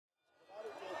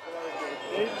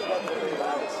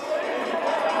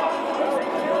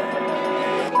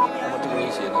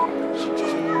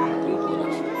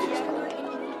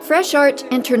Fresh Art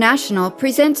International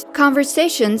presents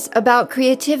conversations about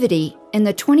creativity in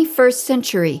the 21st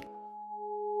century.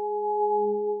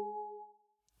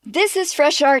 This is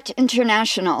Fresh Art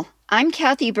International. I'm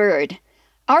Kathy Bird.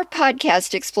 Our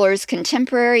podcast explores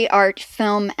contemporary art,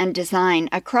 film, and design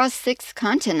across 6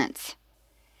 continents.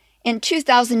 In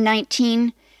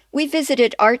 2019, we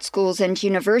visited art schools and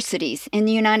universities in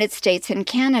the United States and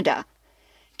Canada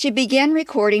to begin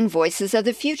recording Voices of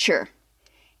the Future.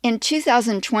 In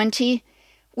 2020,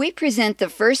 we present the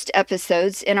first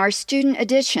episodes in our student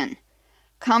edition,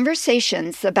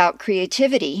 Conversations about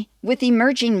Creativity with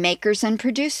Emerging Makers and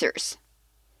Producers.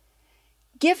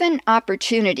 Given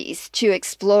opportunities to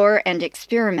explore and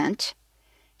experiment,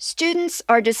 students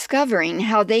are discovering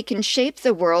how they can shape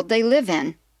the world they live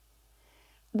in.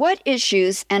 What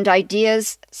issues and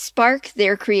ideas spark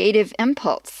their creative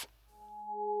impulse?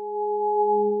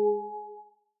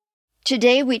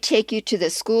 Today, we take you to the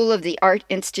School of the Art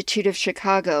Institute of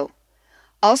Chicago,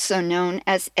 also known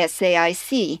as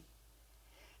SAIC.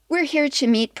 We're here to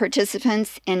meet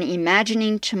participants in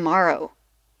Imagining Tomorrow.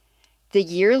 The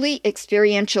yearly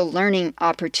experiential learning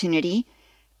opportunity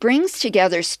brings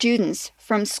together students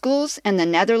from schools in the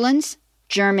Netherlands,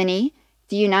 Germany,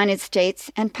 the United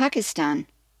States, and Pakistan.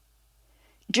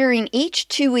 During each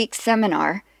 2-week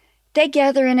seminar, they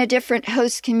gather in a different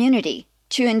host community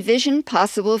to envision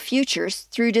possible futures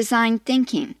through design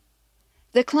thinking.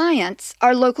 The clients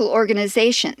are local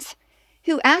organizations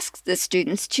who ask the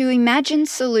students to imagine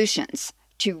solutions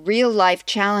to real-life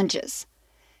challenges,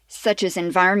 such as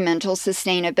environmental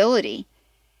sustainability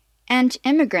and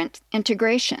immigrant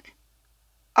integration.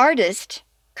 Artist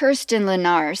Kirsten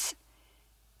Linaars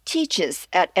teaches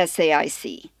at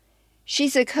SAIC.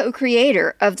 She's a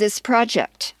co-creator of this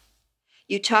project.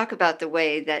 You talk about the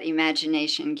way that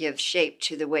imagination gives shape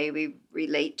to the way we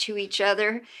relate to each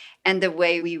other and the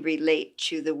way we relate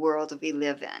to the world we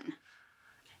live in.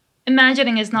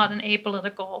 Imagining is not an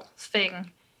apolitical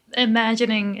thing.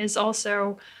 Imagining is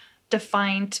also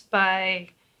defined by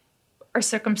our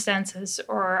circumstances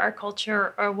or our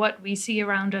culture or what we see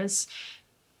around us.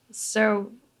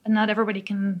 So not everybody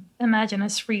can imagine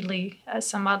as freely as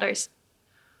some others.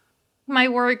 My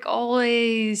work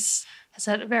always has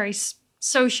had a very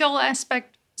social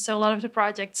aspect. So a lot of the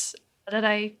projects that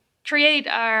I create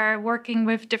are working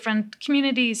with different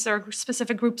communities or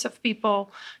specific groups of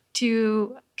people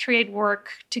to create work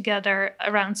together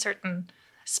around certain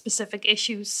specific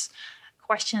issues,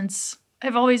 questions.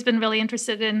 I've always been really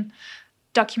interested in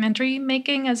documentary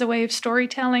making as a way of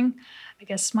storytelling. I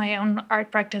guess my own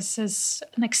art practice is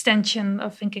an extension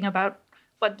of thinking about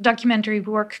what documentary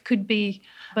work could be,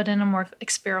 but in a more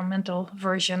experimental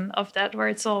version of that, where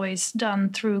it's always done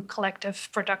through collective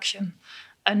production,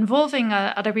 involving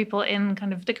other people in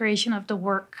kind of the creation of the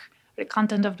work, the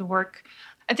content of the work.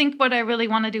 I think what I really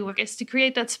want to do is to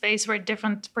create that space where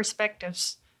different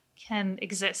perspectives can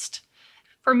exist.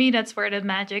 For me, that's where the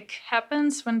magic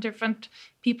happens, when different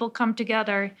people come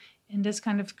together in this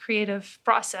kind of creative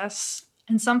process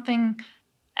and something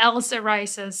else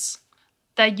arises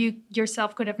that you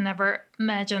yourself could have never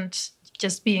imagined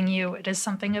just being you. It is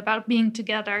something about being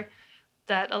together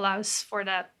that allows for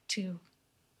that to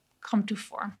come to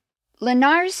form.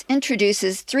 Linaars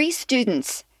introduces 3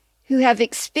 students who have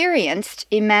experienced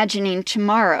Imagining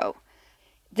Tomorrow.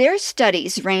 Their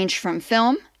studies range from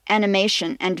film,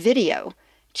 animation, and video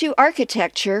to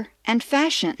architecture and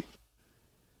fashion.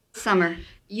 Summer,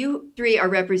 you 3 are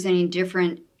representing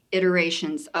different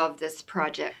iterations of this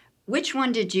project. Which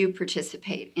one did you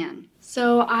participate in?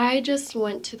 So I just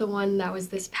went to the one that was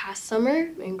this past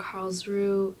summer in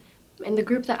Karlsruhe. And the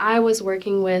group that I was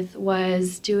working with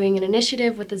was doing an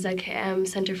initiative with the ZKM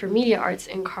Center for Media Arts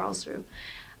in Karlsruhe.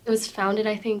 It was founded,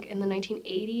 I think, in the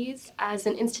 1980s as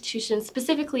an institution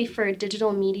specifically for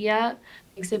digital media,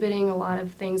 exhibiting a lot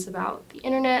of things about the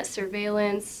internet,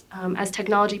 surveillance. As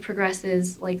technology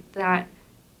progresses, like that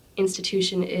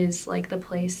institution is like the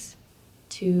place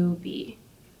to be.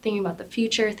 Thinking about the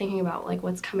future, thinking about like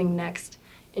what's coming next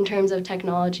in terms of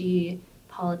technology,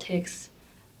 politics.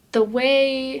 The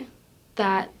way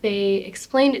that they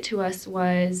explained it to us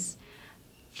was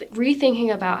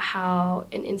rethinking about how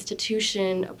an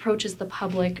institution approaches the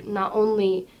public, not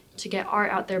only to get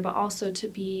art out there, but also to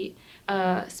be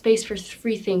a space for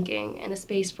free thinking and a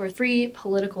space for free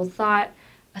political thought,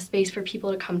 a space for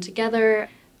people to come together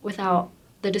without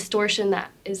the distortion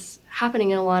that is happening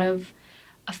in a lot of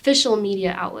official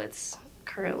media outlets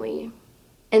currently.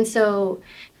 And so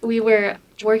we were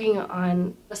working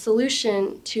on a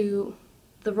solution to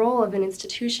the role of an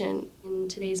institution in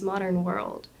today's modern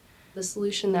world. The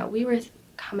solution that we were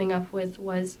coming up with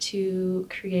was to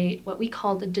create what we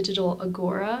call the Digital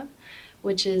Agora,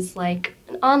 which is like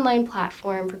an online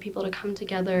platform for people to come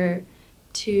together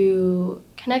to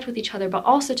connect with each other, but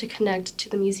also to connect to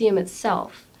the museum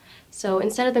itself. So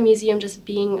instead of the museum just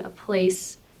being a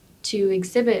place to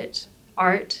exhibit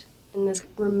art in this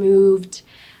removed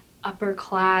upper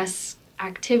class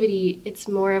activity, it's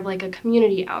more of like a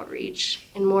community outreach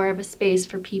and more of a space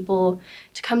for people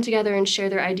to come together and share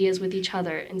their ideas with each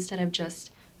other instead of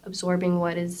just absorbing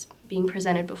what is being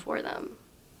presented before them.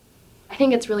 I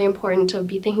think it's really important to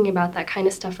be thinking about that kind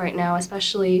of stuff right now,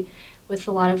 especially with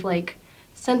a lot of like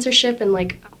censorship and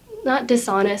like not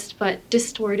dishonest but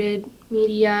distorted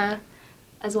media,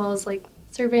 as well as like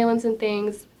surveillance and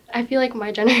things. I feel like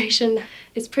my generation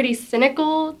is pretty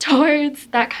cynical towards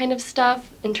that kind of stuff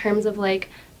in terms of like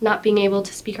not being able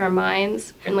to speak our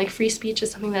minds, and like free speech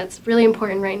is something that's really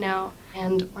important right now,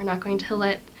 and we're not going to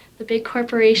let the big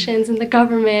corporations and the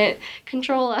government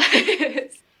control us.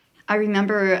 I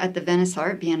remember at the Venice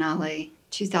Art Biennale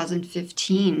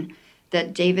 2015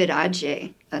 that David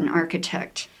Adjaye, an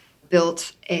architect,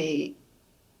 built a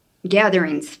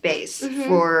gathering space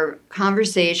for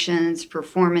conversations,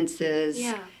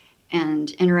 performances,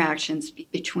 and interactions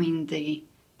between the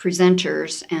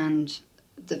presenters and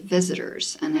the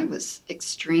visitors. And it was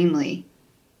extremely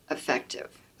effective.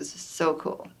 It was so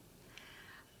cool.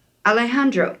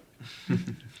 Alejandro,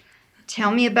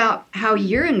 tell me about how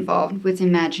you're involved with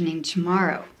Imagining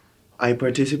Tomorrow. I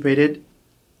participated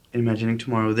in Imagining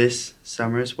Tomorrow this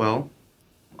summer as well.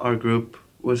 Our group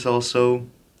was also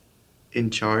in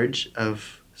charge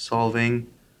of solving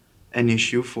an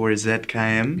issue for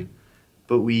ZKM,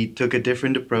 but we took a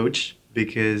different approach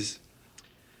because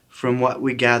from what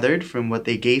we gathered, from what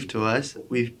they gave to us,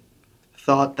 we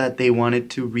thought that they wanted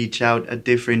to reach out a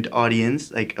different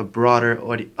audience, like a broader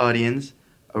audience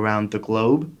around the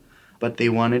globe, but they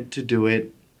wanted to do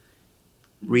it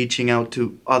reaching out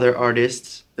to other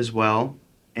artists as well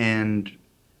and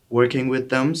working with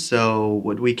them. So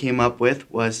what we came up with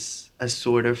was a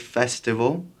sort of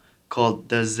festival called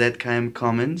the ZKM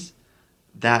Commons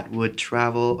that would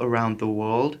travel around the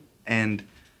world and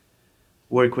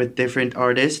work with different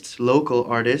artists, local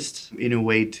artists, in a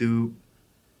way to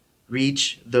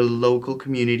reach the local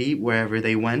community wherever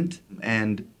they went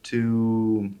and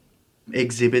to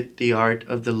exhibit the art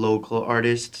of the local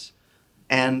artists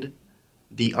and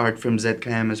the art from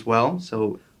ZKM as well.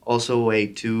 So also a way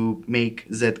to make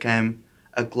ZKM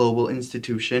a global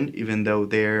institution, even though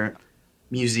their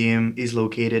museum is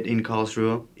located in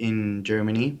Karlsruhe in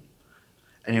Germany.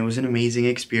 And it was an amazing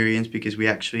experience because we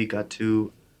actually got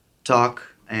to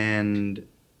talk and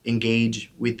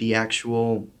engage with the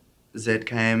actual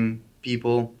ZKM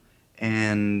people,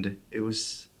 and it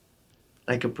was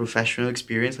like a professional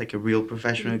experience, like a real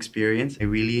professional experience. I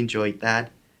really enjoyed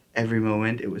that every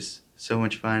moment. It was so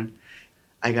much fun.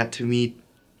 I got to meet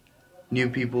new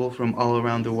people from all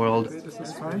around the world. This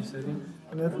is fun.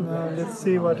 And then, let's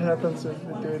see what happens if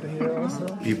we do it here also.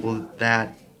 People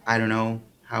that I don't know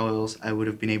how else I would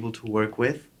have been able to work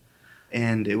with.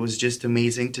 And it was just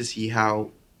amazing to see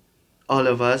how all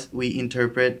of us, we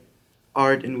interpret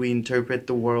art and we interpret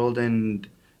the world and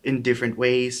in different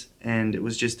ways. And it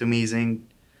was just amazing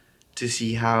to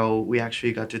see how we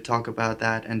actually got to talk about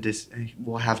that, and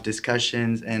we'll have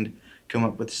discussions and come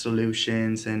up with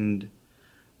solutions and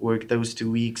work those 2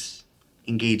 weeks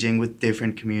engaging with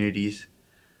different communities.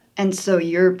 And so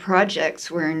your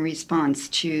projects were in response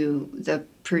to the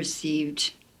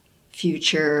perceived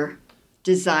future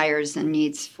desires and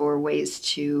needs for ways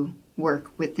to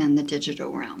work within the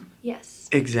digital realm. Yes.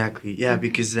 Exactly, yeah,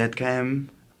 because ZKM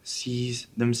sees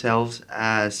themselves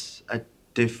as a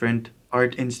different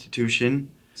art institution,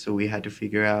 so we had to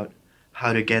figure out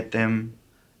how to get them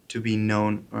to be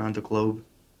known around the globe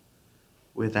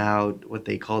without what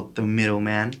they called the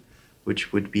middleman,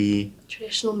 which would be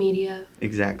Traditional media.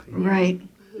 exactly. Right.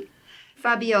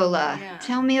 Fabiola,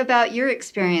 tell me about your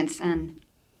experience and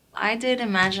I did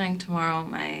Imagining Tomorrow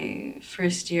my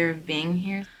first year of being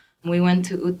here. We went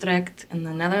to Utrecht in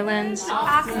the Netherlands.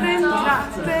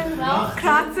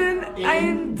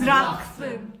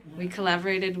 We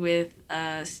collaborated with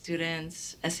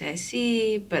students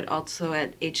SAIC, but also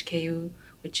at HKU,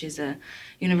 which is a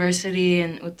university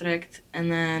in Utrecht,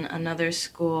 and then another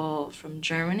school from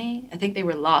Germany. I think they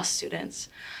were law students.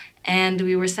 And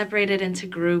we were separated into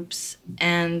groups,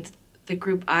 and the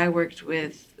group I worked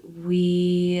with,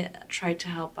 we tried to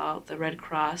help out the Red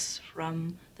Cross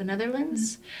from the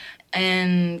Netherlands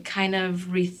and kind of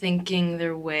rethinking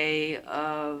their way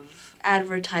of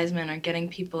advertisement or getting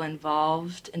people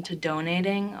involved into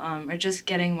donating, or just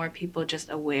getting more people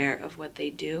just aware of what they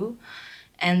do.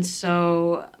 And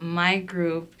so my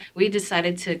group, we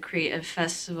decided to create a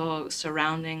festival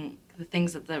surrounding the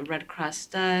things that the Red Cross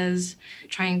does,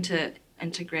 trying to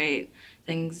integrate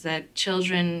things that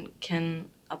children can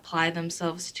apply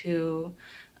themselves to,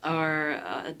 or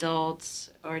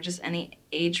adults, or just any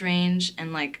age range.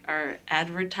 And like our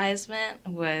advertisement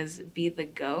was Be the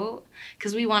Goat,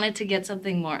 because we wanted to get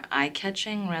something more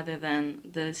eye-catching rather than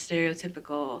the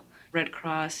stereotypical Red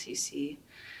Cross you see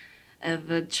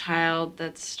of a child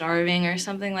that's starving or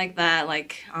something like that,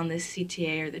 like on the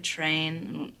CTA or the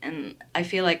train. And I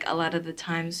feel like a lot of the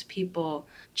times people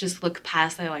just look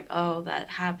past, they're like, oh, that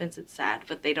happens, it's sad,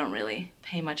 but they don't really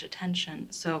pay much attention.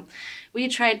 So we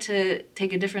tried to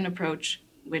take a different approach,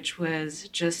 which was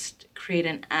just create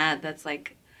an ad that's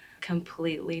like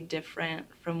completely different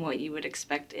from what you would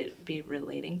expect it be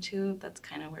relating to. That's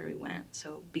kind of where we went.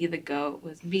 So Be the Goat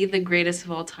was be the greatest of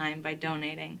all time by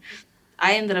donating.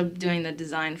 I ended up doing the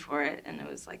design for it, and it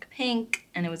was like pink,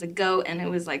 and it was a goat, and it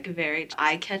was like very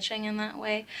eye-catching in that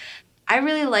way. I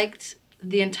really liked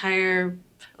the entire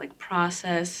like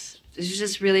process. It was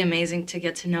just really amazing to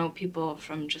get to know people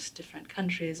from just different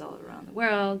countries all around the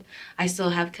world. I still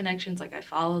have connections, like I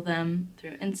follow them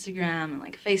through Instagram and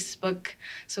like Facebook,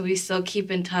 so we still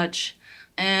keep in touch.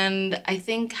 And I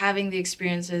think having the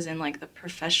experiences in like the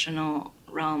professional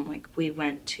realm, like we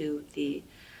went to the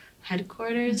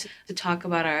headquarters to talk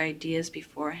about our ideas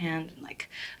beforehand, and like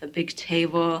a big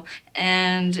table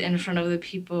and in front of the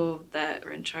people that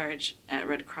were in charge at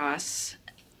Red Cross.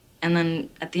 And then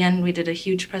at the end we did a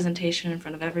huge presentation in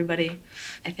front of everybody.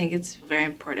 I think it's very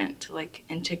important to like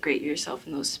integrate yourself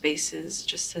in those spaces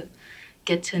just to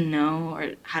get to know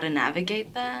or how to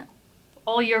navigate that.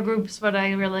 All your groups, what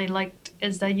I really liked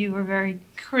is that you were very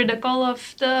critical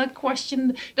of the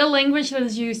question. The language that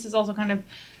is used is also kind of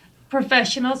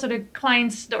professional, so the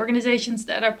clients, the organizations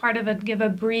that are part of it give a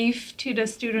brief to the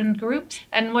student groups.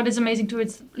 And what is amazing too,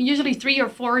 it's usually 3 or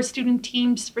 4 student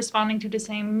teams responding to the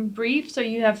same brief. So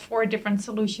you have 4 different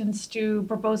solutions to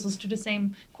proposals to the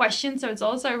same question. So it's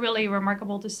also really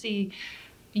remarkable to see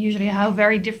usually how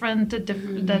very different the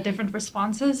different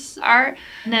responses are.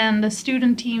 And then the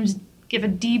student teams give a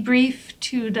debrief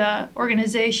to the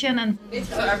organization, and and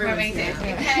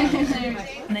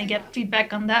they get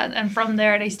feedback on that, and from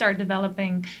there they start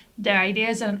developing their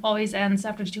ideas, and it always ends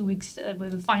after 2 weeks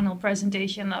with a final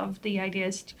presentation of the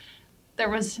ideas. There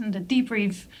was in the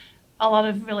debrief a lot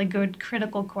of really good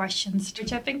critical questions,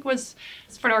 which I think was,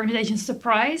 for the organization,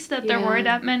 surprised that there were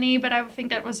that many, but I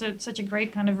think that was such a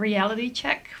great kind of reality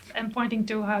check, and pointing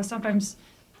to how sometimes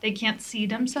they can't see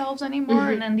themselves anymore.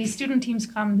 And then these student teams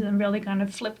come and really kind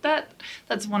of flip that.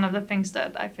 That's one of the things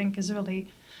that I think is really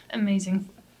amazing.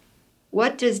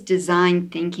 What does design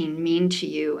thinking mean to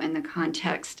you in the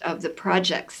context of the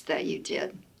projects that you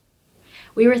did?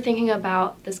 We were thinking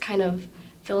about this kind of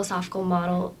philosophical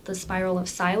model, the spiral of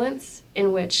silence,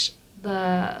 in which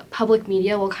the public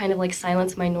media will kind of like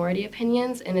silence minority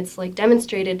opinions, and it's like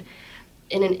demonstrated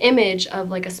in an image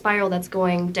of like a spiral that's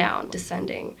going down,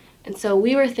 descending. And so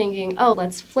we were thinking, oh,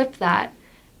 let's flip that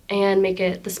and make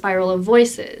it the spiral of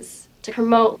voices to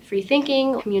promote free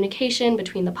thinking, communication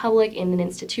between the public and an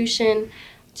institution,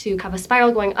 to have a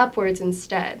spiral going upwards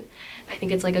instead. I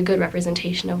think it's like a good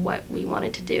representation of what we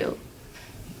wanted to do.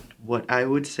 What I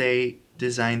would say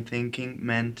design thinking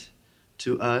meant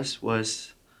to us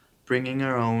was bringing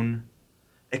our own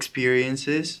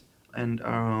experiences and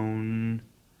our own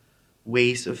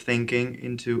ways of thinking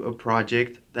into a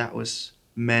project that was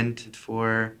meant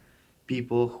for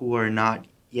people who are not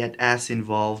yet as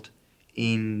involved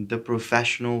in the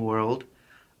professional world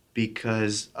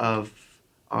because of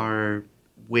our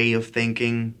way of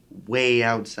thinking way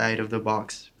outside of the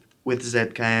box. With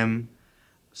ZKM,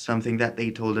 something that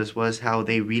they told us was how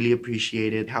they really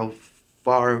appreciated how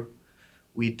far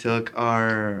we took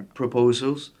our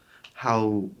proposals,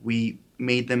 how we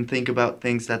made them think about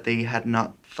things that they had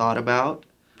not thought about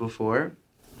before.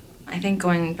 I think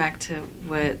going back to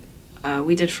what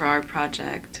we did for our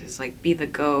project is like Be the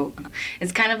Goat.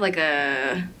 It's kind of like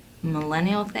a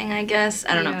millennial thing, I guess.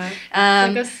 I don't know. It's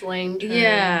like a slang term.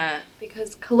 Yeah.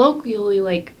 Because colloquially,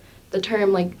 like, the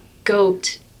term, like,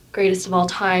 GOAT, greatest of all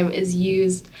time, is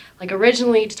used, like,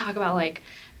 originally to talk about, like,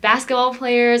 basketball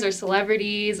players or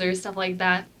celebrities or stuff like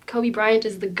that. Kobe Bryant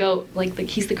is the GOAT. Like,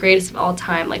 he's the greatest of all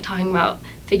time. Like, talking about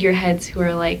figureheads who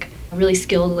are, like, really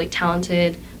skilled, like,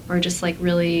 talented, or just, like,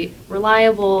 really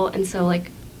reliable. And so,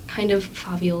 like, kind of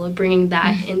Fabiola bringing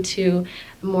that into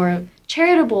a more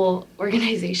charitable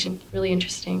organization. Really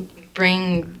interesting.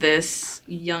 Bring this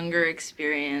younger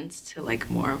experience to, like,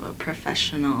 more of a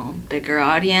professional, bigger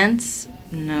audience.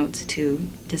 Notes to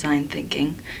design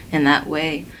thinking in that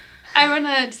way. I want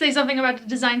to say something about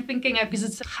design thinking because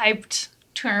it's a hyped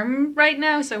term right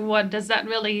now. So what does that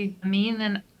really mean?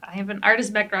 And I have an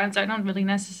artist background, so I don't really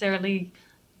necessarily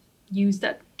use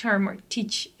that term or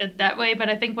teach it that way. But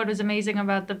I think what was amazing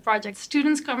about the project,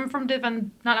 students come from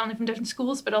not only from different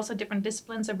schools, but also different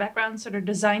disciplines or backgrounds. So there are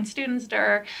design students, there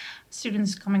are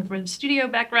students coming from a studio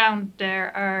background,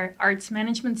 there are arts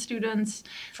management students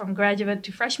from graduate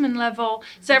to freshman level.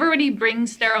 So everybody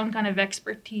brings their own kind of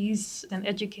expertise and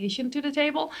education to the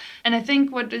table. And I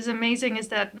think what is amazing is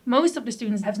that most of the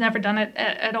students have never done it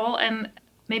at all, and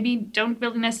maybe don't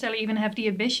really necessarily even have the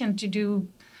ambition to do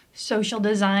social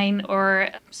design or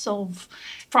solve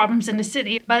problems in the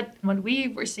city. But what we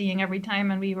were seeing every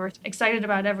time and we were excited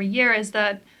about every year is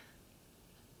that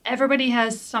everybody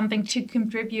has something to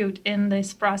contribute in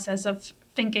this process of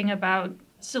thinking about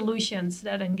solutions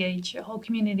that engage a whole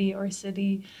community or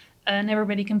city. And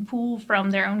everybody can pull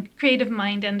from their own creative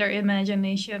mind and their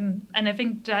imagination. And I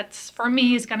think that's, for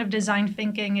me, is kind of design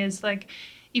thinking is like,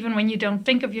 even when you don't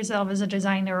think of yourself as a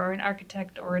designer or an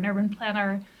architect or an urban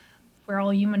planner, we're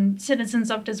all human citizens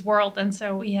of this world, and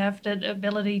so we have the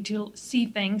ability to see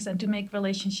things and to make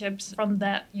relationships. From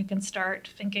that, you can start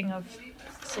thinking of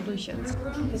solutions.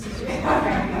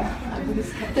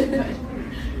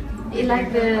 You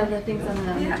like the things on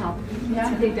the top? Yeah.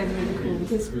 I think they're really cool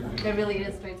because they're really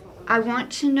illustrates. I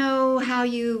want to know how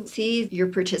you see your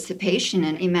participation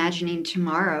in Imagining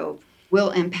Tomorrow will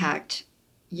impact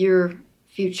your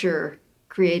future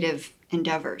creative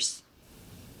endeavors.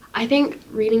 I think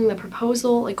reading the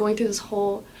proposal, like going through this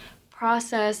whole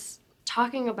process,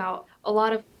 talking about a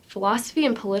lot of philosophy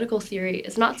and political theory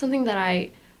is not something that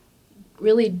I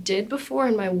really did before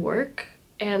in my work.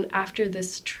 And after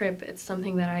this trip, it's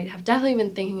something that I have definitely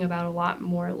been thinking about a lot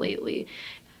more lately.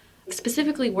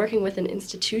 Specifically working with an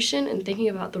institution and thinking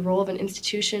about the role of an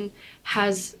institution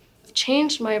has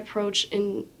changed my approach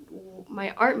in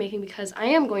my art making because I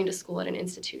am going to school at an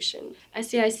institution.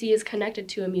 SAIC is connected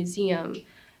to a museum.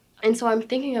 And so I'm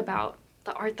thinking about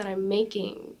the art that I'm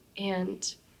making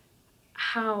and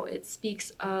how it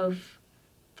speaks of,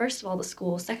 first of all, the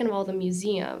school, second of all, the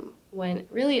museum, when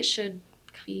really it should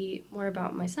be more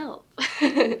about myself.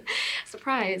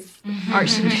 Surprise. Art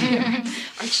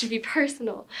should be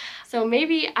personal. So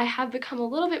maybe I have become a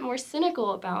little bit more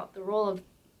cynical about the role of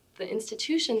the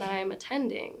institution that I'm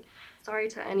attending. Sorry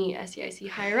to any SAIC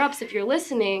higher-ups if you're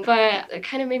listening, but it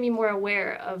kind of made me more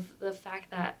aware of the fact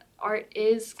that art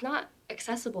is not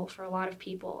accessible for a lot of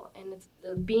people,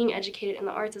 and being educated in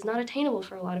the arts is not attainable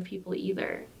for a lot of people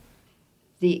either.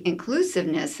 The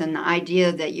inclusiveness and the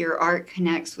idea that your art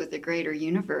connects with the greater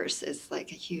universe is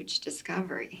like a huge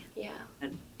discovery. Yeah.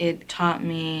 It taught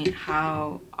me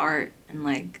how art and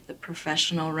like the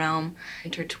professional realm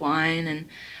intertwine and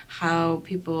how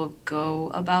people go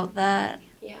about that.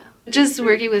 Yeah. Just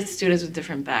working with students with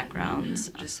different backgrounds,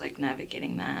 just like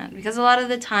navigating that. Because a lot of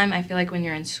the time, I feel like when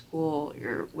you're in school,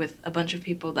 you're with a bunch of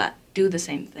people that do the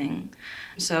same thing.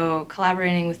 So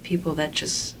collaborating with people that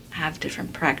just have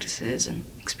different practices and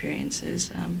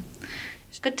experiences,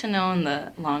 it's good to know in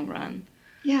the long run.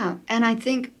 Yeah, and I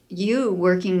think you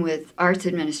working with arts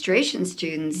administration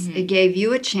students, it gave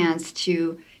you a chance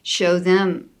to show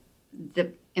them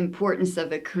the importance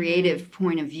of a creative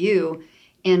point of view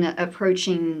in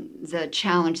approaching the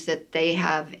challenge that they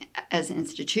have as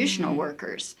institutional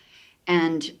workers.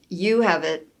 And you have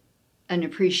an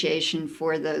appreciation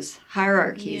for those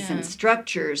hierarchies and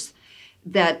structures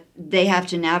that they have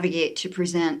to navigate to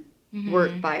present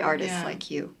work by artists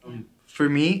like you. For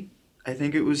me, I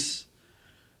think it was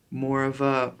more of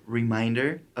a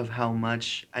reminder of how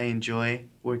much I enjoy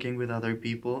working with other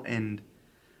people, and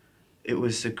it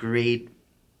was a great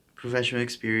professional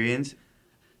experience.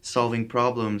 Solving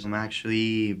problems, I'm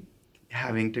actually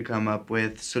having to come up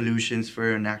with solutions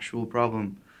for an actual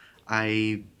problem.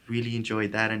 I really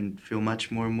enjoyed that and feel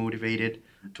much more motivated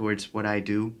towards what I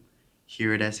do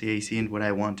here at SAIC and what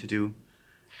I want to do.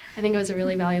 I think it was a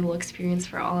really valuable experience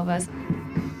for all of us.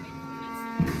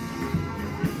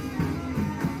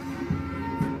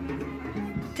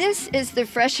 This is the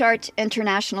Fresh Art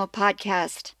International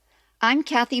podcast. I'm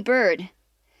Kathy Bird.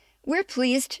 We're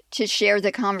pleased to share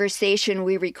the conversation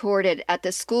we recorded at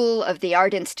the School of the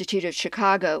Art Institute of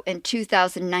Chicago in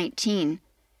 2019.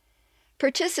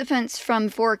 Participants from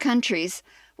 4 countries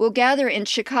will gather in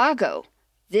Chicago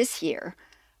this year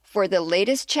for the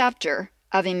latest chapter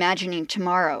of Imagining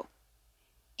Tomorrow.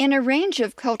 In a range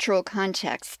of cultural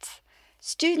contexts,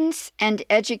 students and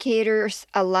educators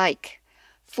alike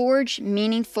forge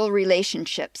meaningful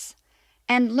relationships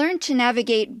and learn to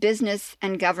navigate business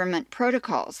and government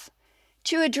protocols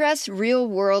to address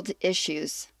real-world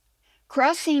issues.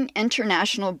 Crossing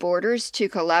international borders to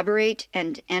collaborate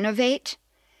and innovate,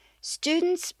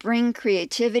 students bring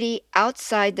creativity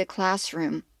outside the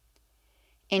classroom,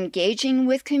 engaging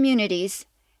with communities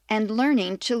and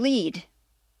learning to lead.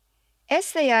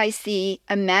 SAIC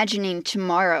Imagining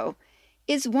Tomorrow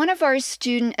is one of our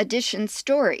student edition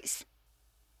stories.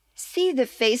 See the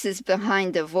faces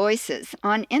behind the voices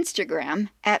on Instagram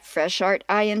at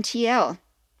FreshArtINTL.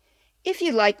 If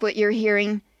you like what you're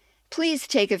hearing, please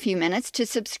take a few minutes to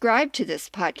subscribe to this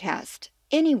podcast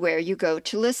anywhere you go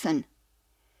to listen.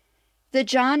 The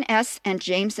John S. and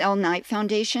James L. Knight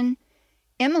Foundation,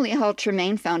 Emily Hall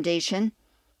Tremaine Foundation,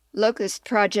 Locust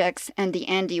Projects, and the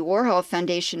Andy Warhol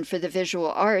Foundation for the Visual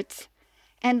Arts,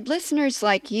 and listeners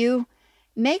like you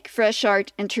make Fresh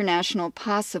Art International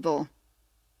possible.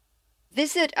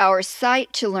 Visit our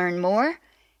site to learn more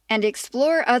and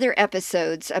explore other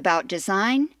episodes about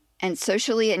design and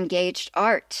socially engaged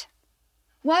art.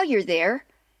 While you're there,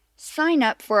 sign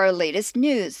up for our latest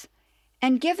news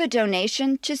and give a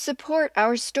donation to support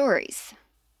our stories.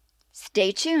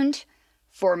 Stay tuned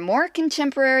for more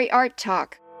contemporary art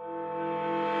talk